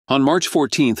On March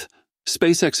 14th,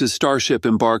 SpaceX's Starship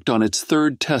embarked on its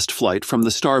third test flight from the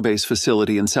Starbase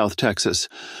facility in South Texas,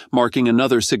 marking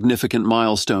another significant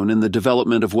milestone in the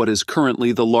development of what is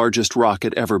currently the largest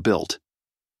rocket ever built.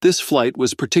 This flight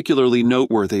was particularly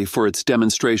noteworthy for its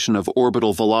demonstration of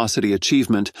orbital velocity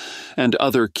achievement and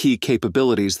other key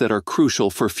capabilities that are crucial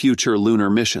for future lunar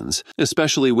missions,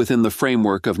 especially within the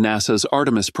framework of NASA's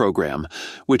Artemis program,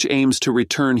 which aims to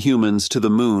return humans to the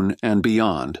moon and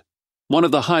beyond. One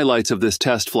of the highlights of this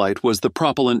test flight was the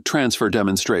propellant-transfer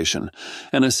demonstration,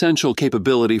 an essential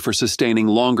capability for sustaining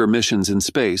longer missions in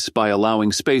space by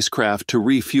allowing spacecraft to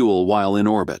refuel while in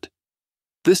orbit.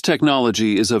 This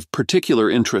technology is of particular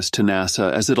interest to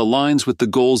NASA as it aligns with the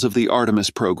goals of the Artemis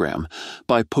program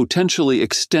by potentially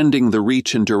extending the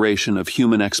reach and duration of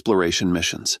human exploration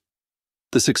missions.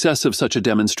 The success of such a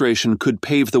demonstration could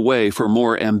pave the way for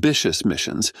more ambitious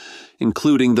missions,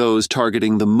 including those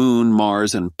targeting the Moon,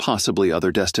 Mars, and possibly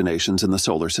other destinations in the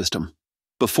solar system.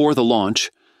 Before the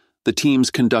launch, the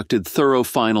teams conducted thorough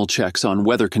final checks on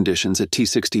weather conditions at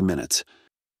T60 minutes.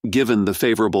 Given the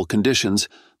favorable conditions,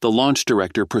 the launch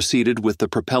director proceeded with the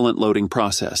propellant loading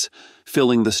process,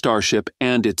 filling the Starship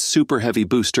and its super-heavy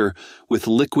booster with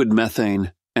liquid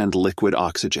methane and liquid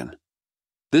oxygen.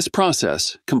 This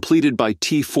process, completed by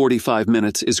T45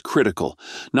 minutes, is critical,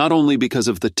 not only because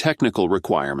of the technical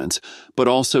requirements, but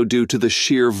also due to the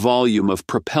sheer volume of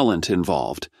propellant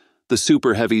involved. The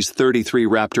Super Heavy's 33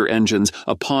 Raptor engines,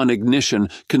 upon ignition,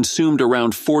 consumed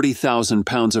around 40,000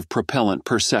 pounds of propellant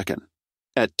per second.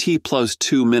 At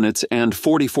T+2 minutes and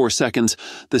 44 seconds,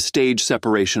 the stage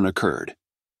separation occurred.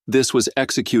 This was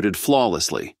executed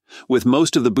flawlessly, with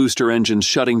most of the booster engines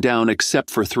shutting down except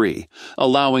for 3,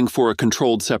 allowing for a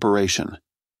controlled separation.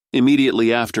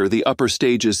 Immediately after, the upper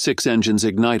stage's 6 engines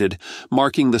ignited,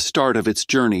 marking the start of its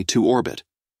journey to orbit.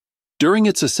 During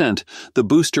its ascent, the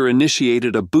booster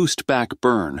initiated a boost-back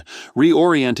burn,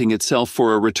 reorienting itself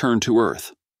for a return to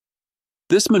Earth.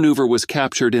 This maneuver was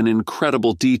captured in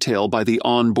incredible detail by the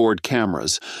onboard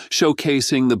cameras,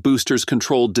 showcasing the booster's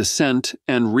controlled descent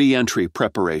and re-entry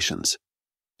preparations.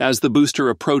 As the booster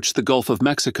approached the Gulf of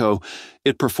Mexico,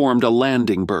 it performed a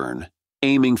landing burn,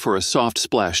 aiming for a soft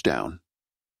splashdown.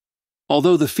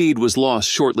 Although the feed was lost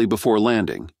shortly before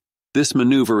landing, this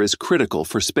maneuver is critical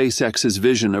for SpaceX's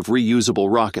vision of reusable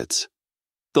rockets.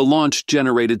 The launch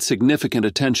generated significant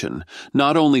attention,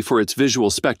 not only for its visual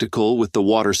spectacle with the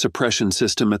water suppression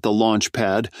system at the launch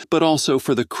pad, but also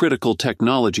for the critical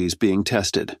technologies being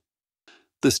tested.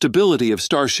 The stability of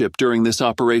Starship during this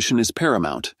operation is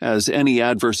paramount, as any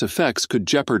adverse effects could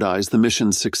jeopardize the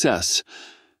mission's success.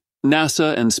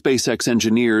 NASA and SpaceX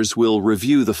engineers will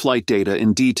review the flight data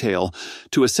in detail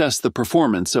to assess the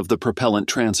performance of the propellant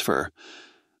transfer.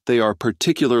 They are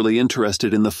particularly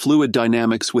interested in the fluid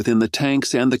dynamics within the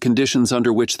tanks and the conditions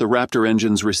under which the Raptor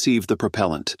engines receive the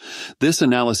propellant. This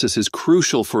analysis is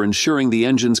crucial for ensuring the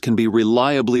engines can be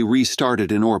reliably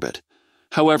restarted in orbit.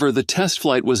 However, the test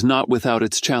flight was not without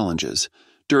its challenges.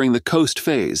 During the coast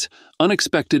phase,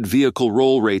 unexpected vehicle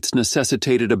roll rates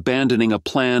necessitated abandoning a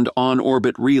planned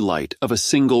on-orbit relight of a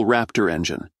single Raptor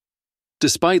engine.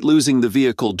 Despite losing the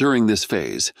vehicle during this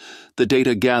phase, the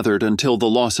data gathered until the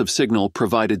loss of signal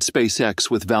provided SpaceX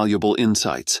with valuable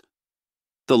insights.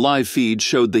 The live feed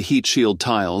showed the heat shield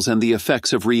tiles and the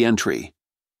effects of re-entry.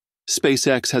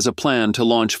 SpaceX has a plan to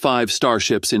launch 5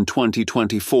 Starships in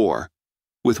 2024.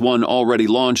 With one already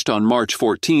launched on March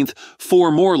 14th,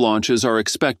 4 more launches are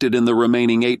expected in the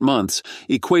remaining 8 months,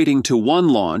 equating to 1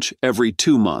 launch every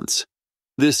 2 months.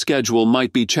 This schedule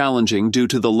might be challenging due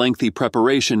to the lengthy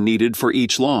preparation needed for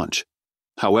each launch.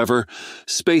 However,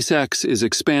 SpaceX is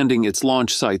expanding its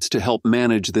launch sites to help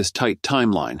manage this tight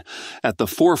timeline. At the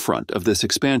forefront of this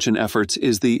expansion efforts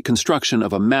is the construction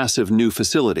of a massive new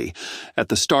facility at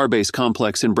the Starbase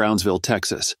complex in Brownsville,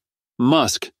 Texas.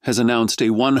 Musk has announced a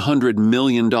 $100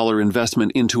 million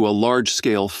investment into a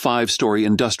large-scale 5-story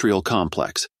industrial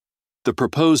complex. The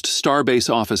proposed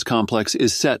Starbase office complex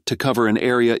is set to cover an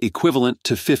area equivalent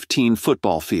to 15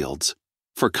 football fields.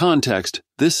 For context,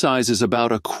 this size is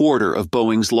about a quarter of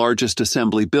Boeing's largest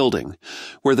assembly building,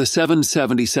 where the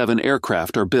 777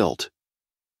 aircraft are built.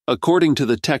 According to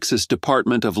the Texas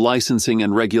Department of Licensing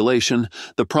and Regulation,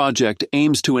 the project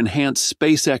aims to enhance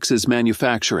SpaceX's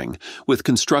manufacturing, with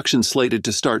construction slated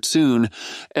to start soon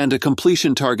and a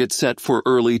completion target set for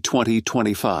early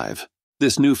 2025.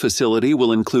 This new facility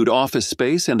will include office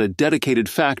space and a dedicated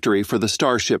factory for the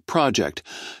Starship project,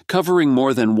 covering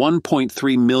more than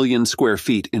 1.3 million square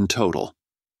feet in total.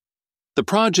 The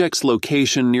project's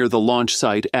location near the launch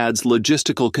site adds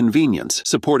logistical convenience,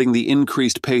 supporting the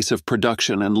increased pace of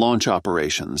production and launch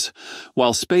operations.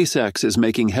 While SpaceX is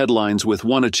making headlines with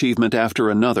one achievement after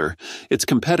another, its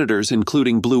competitors,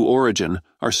 including Blue Origin,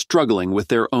 are struggling with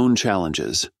their own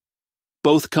challenges.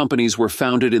 Both companies were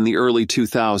founded in the early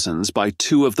 2000s by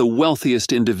two of the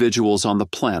wealthiest individuals on the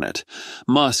planet,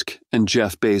 Musk and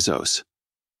Jeff Bezos.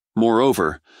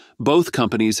 Moreover, both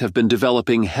companies have been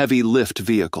developing heavy lift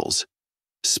vehicles.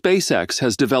 SpaceX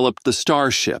has developed the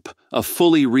Starship, a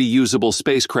fully reusable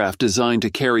spacecraft designed to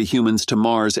carry humans to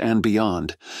Mars and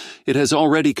beyond. It has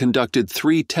already conducted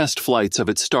 3 test flights of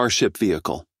its Starship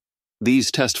vehicle.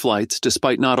 These test flights,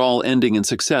 despite not all ending in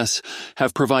success,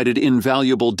 have provided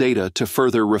invaluable data to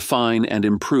further refine and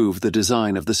improve the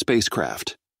design of the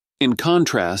spacecraft. In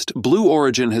contrast, Blue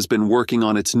Origin has been working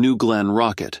on its New Glenn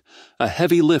rocket, a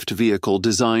heavy lift vehicle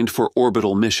designed for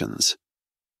orbital missions.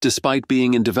 Despite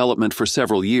being in development for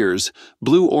several years,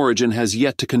 Blue Origin has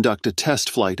yet to conduct a test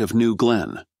flight of New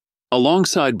Glenn.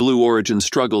 Alongside Blue Origin's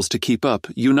struggles to keep up,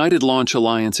 United Launch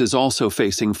Alliance is also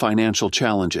facing financial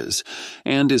challenges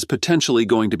and is potentially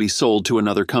going to be sold to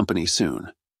another company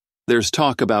soon. There's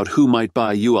talk about who might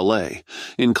buy ULA,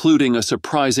 including a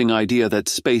surprising idea that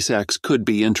SpaceX could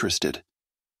be interested.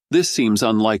 This seems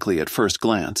unlikely at first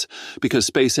glance, because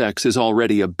SpaceX is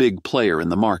already a big player in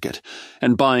the market,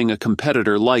 and buying a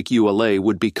competitor like ULA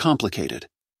would be complicated.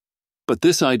 But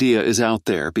this idea is out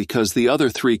there because the other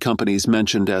 3 companies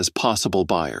mentioned as possible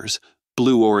buyers,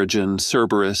 Blue Origin,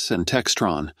 Cerberus, and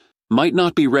Textron, might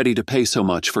not be ready to pay so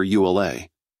much for ULA.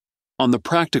 On the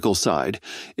practical side,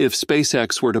 if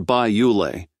SpaceX were to buy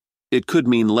ULA, it could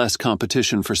mean less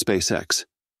competition for SpaceX.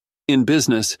 In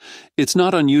business, it's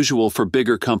not unusual for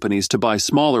bigger companies to buy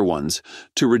smaller ones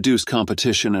to reduce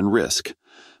competition and risk.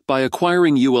 By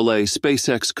acquiring ULA,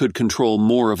 SpaceX could control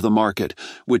more of the market,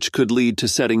 which could lead to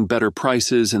setting better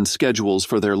prices and schedules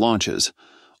for their launches.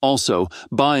 Also,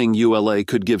 buying ULA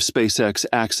could give SpaceX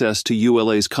access to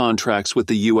ULA's contracts with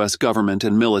the U.S. government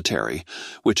and military,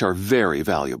 which are very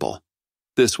valuable.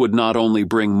 This would not only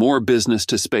bring more business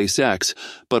to SpaceX,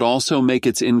 but also make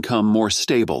its income more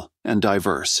stable and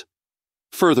diverse.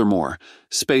 Furthermore,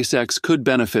 SpaceX could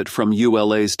benefit from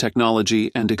ULA's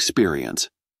technology and experience.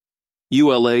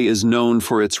 ULA is known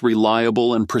for its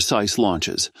reliable and precise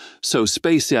launches, so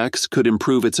SpaceX could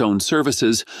improve its own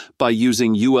services by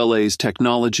using ULA's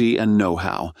technology and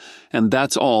know-how. And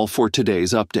that's all for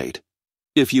today's update.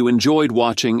 If you enjoyed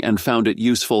watching and found it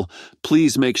useful,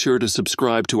 please make sure to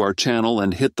subscribe to our channel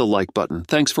and hit the like button.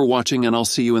 Thanks for watching, and I'll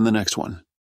see you in the next one.